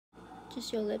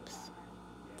Just your lips.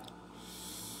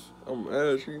 I'm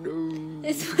ashy, no.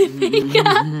 It's my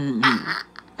makeup.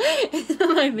 It's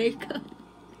my makeup.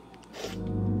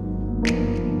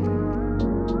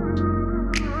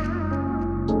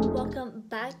 Welcome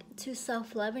back to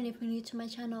Self-Love, and if you're new to my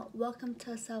channel, welcome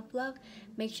to Self-Love.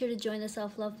 Make sure to join the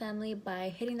Self-Love family by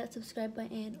hitting that subscribe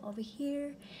button over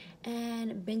here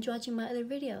and binge watching my other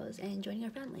videos and joining our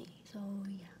family. So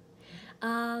yeah.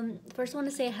 First I want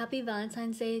to say happy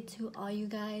Valentine's Day to all you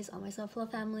guys, all my Self-Love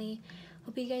family.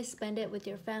 Hope you guys spend it with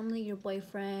your family, your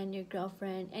boyfriend, your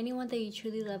girlfriend, anyone that you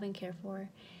truly love and care for.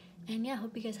 And yeah,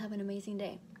 hope you guys have an amazing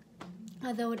day.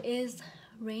 Although it is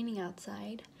raining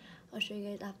outside, I'll show you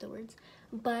guys afterwards.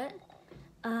 But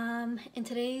in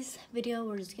today's video,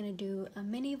 we're just gonna do a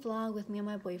mini vlog with me and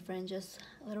my boyfriend, just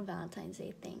a little Valentine's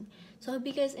Day thing. So I hope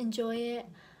you guys enjoy it.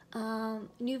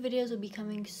 New videos will be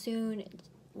coming soon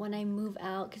when I move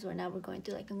out, because we're going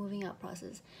through like a moving out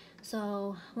process.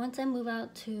 So once I move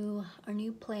out to our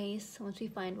new place, once we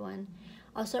find one,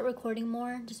 I'll start recording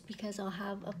more, just because I'll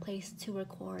have a place to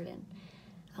record and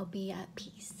I'll be at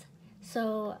peace.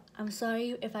 So I'm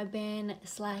sorry if I've been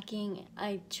slacking.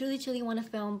 I truly want to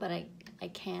film, but I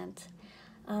can't.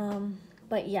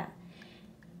 But yeah,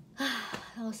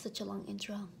 that was such a long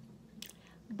intro.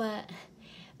 But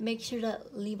make sure to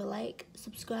leave a like,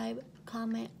 subscribe,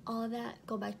 comment, all of that.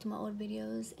 Go back to my old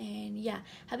videos, and yeah,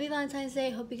 happy Valentine's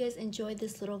Day. Hope you guys enjoyed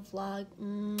this little vlog.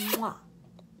 Mwah.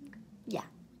 Yeah,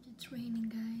 it's raining,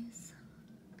 guys,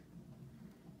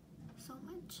 so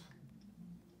much.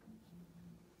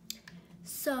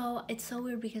 So it's so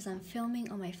weird because I'm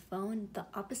filming on my phone the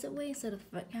opposite way instead of the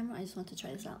front camera. I just want to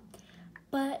try this out.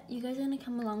 But you guys are gonna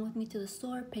come along with me to the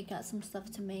store, pick out some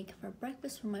stuff to make for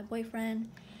breakfast for my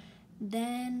boyfriend.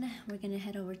 Then we're gonna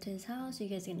head over to his house. You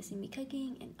guys are gonna see me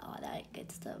cooking and all that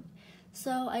good stuff.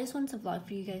 So I just wanted to vlog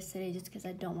for you guys today, just because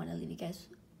I don't want to leave you guys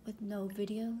with no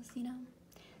videos, you know.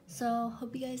 So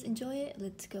hope you guys enjoy it.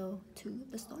 Let's go to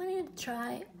the store.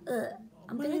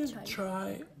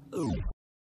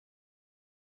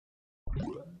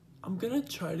 I'm gonna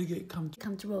try to get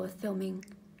comfortable with filming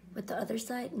with the other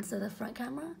side instead of the front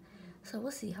camera. So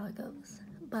we'll see how it goes.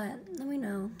 But let me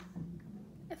know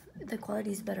if the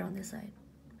quality is better on this side.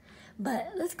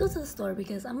 But let's go to the store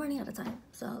because I'm running out of time.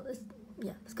 So let's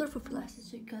go to Food for Less.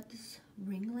 She got this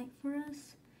ring light for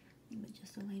us. Let me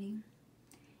adjust the lighting.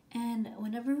 And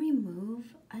whenever we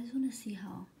move, I just want to see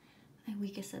how we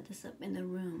can set this up in the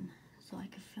room so I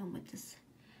can film with this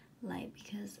light,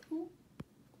 because what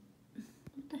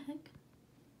the heck?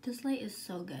 This light is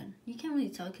so good. You can't really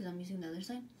tell because I'm using the other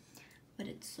side, but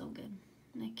it's so good.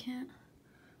 And I can't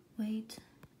wait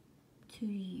to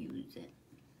use it.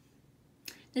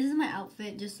 This is my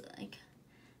outfit, just like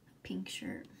a pink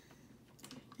shirt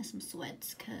and some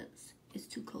sweats because it's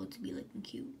too cold to be looking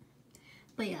cute.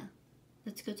 But yeah,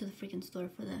 let's go to the freaking store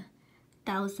for the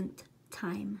 1000th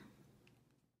time.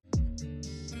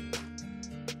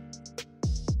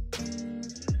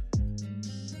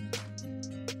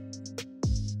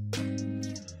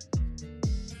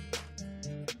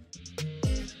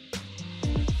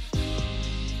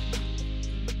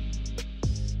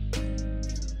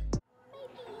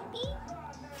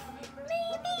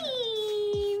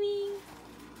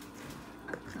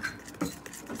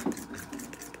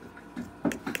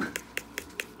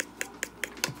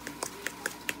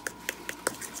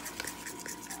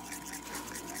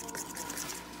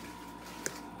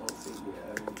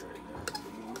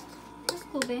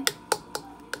 Cool, babe.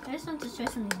 I just want to try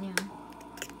something new.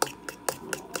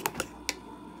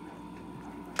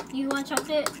 You want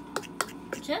chocolate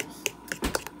chips?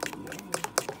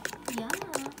 Yeah.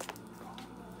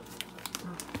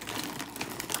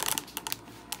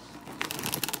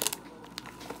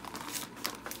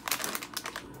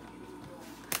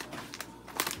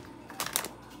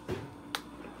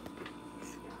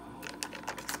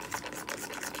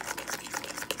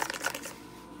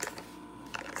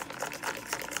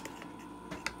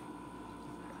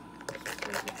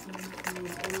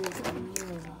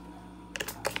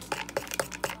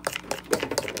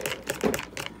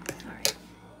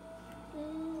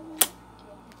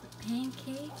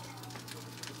 Pancake,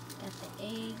 got the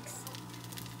eggs,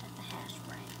 got the hash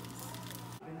browns.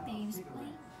 Babe's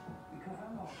plate.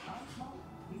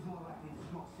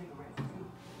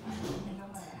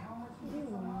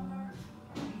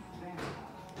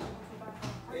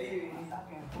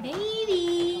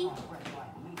 Baby!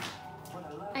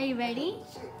 Are you ready?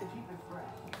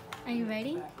 Are you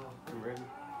ready? I'm ready.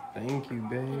 Thank you,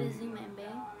 babe. Get a zoom in,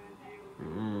 babe.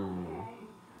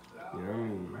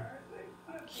 Yummy.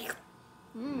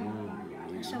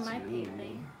 Show my plate,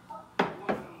 babe.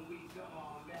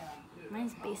 My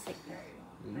Mine's basic.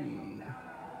 Mm.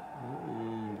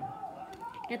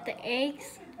 Get the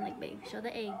eggs. Like, babe, show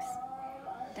the eggs.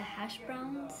 The hash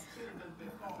browns.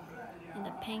 And the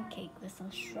pancake with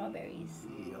some strawberries.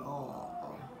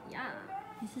 Yeah.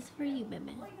 This is for you,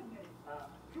 baby.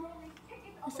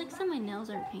 It's like some of my nails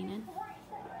aren't painted.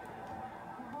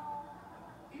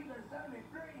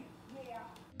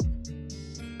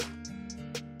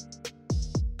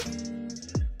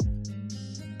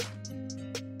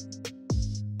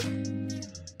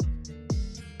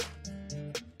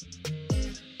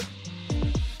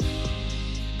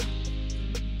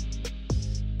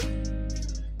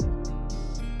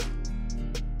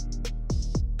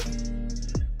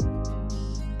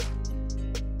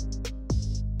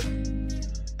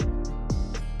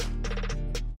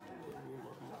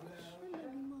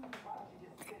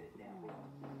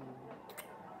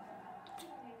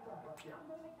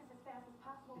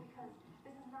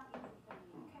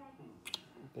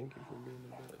 Thank you for being the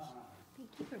best. Thank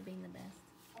you for being the best.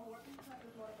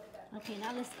 Okay,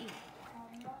 now let's eat.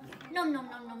 Nom nom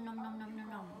nom nom nom nom nom nom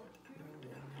nom.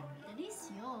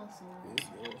 Delicioso.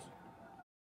 Delicioso.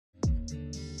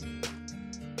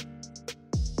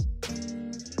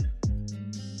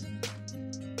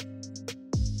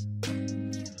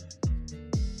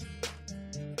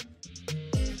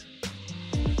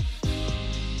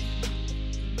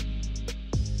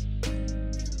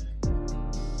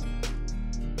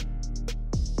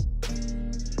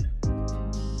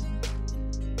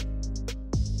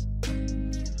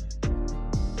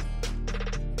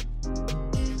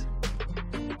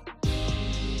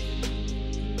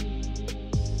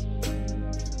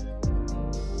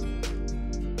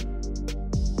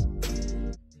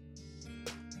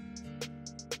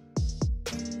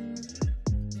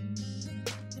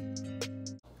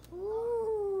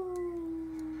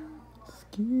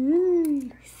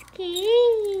 Ski.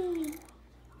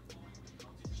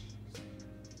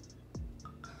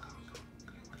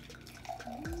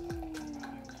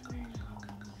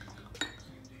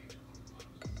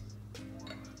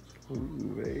 Ooh,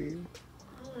 babe.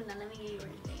 Ooh, now let me get you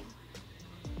ready, babe.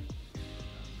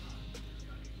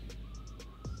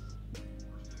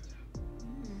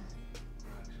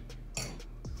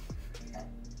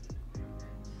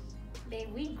 Babe,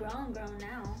 we grown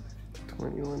now.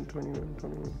 21, 21,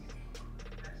 21.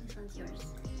 This one's yours.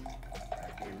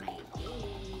 You're my baby.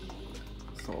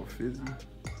 It's all fizzy.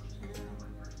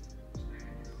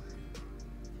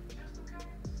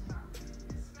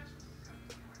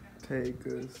 Take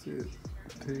a sip.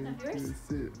 Take a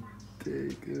sip.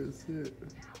 Take a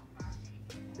sip.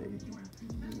 Hey.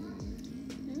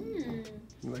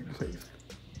 You like the taste?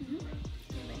 Mm-hmm.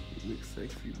 You look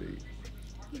sexy, babe.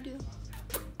 You do.